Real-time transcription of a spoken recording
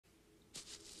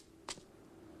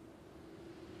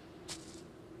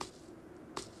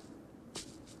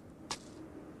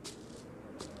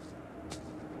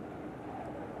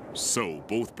So,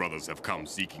 both brothers have come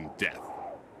seeking death.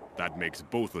 That makes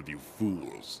both of you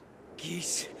fools.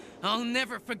 Geese, I'll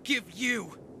never forgive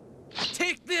you!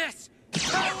 Take this!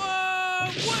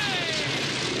 Power away!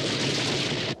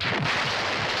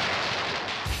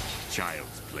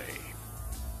 Child's play.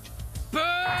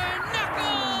 Burn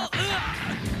knuckle!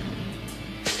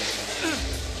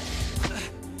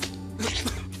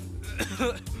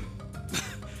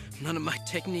 None of my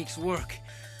techniques work.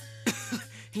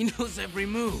 He knows every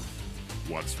move.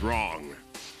 What's wrong?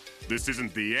 This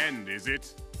isn't the end, is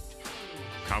it?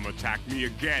 Come attack me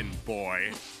again,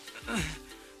 boy.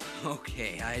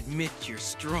 Okay, I admit you're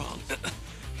strong.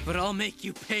 But I'll make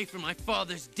you pay for my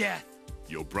father's death.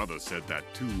 Your brother said that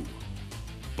too.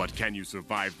 But can you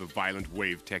survive the violent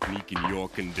wave technique in your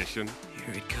condition?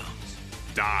 Here it comes.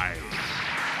 Die!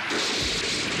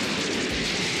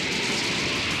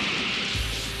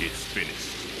 It's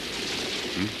finished.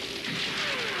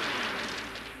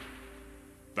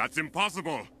 That's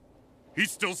impossible! He's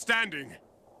still standing!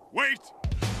 Wait!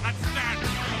 Let's stand!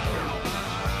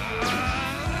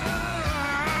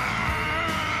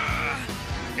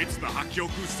 It's the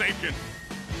Hakyoku Seiken!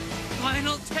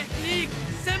 Final technique!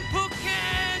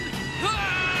 Senpuken!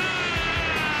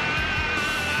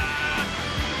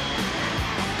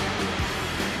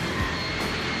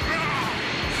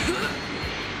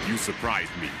 You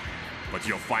surprised me, but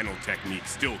your final technique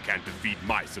still can't defeat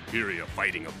my superior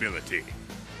fighting ability.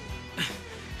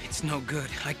 It's no good.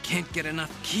 I can't get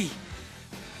enough ki.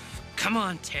 Come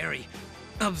on, Terry.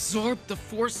 Absorb the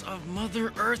force of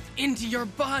Mother Earth into your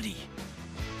body.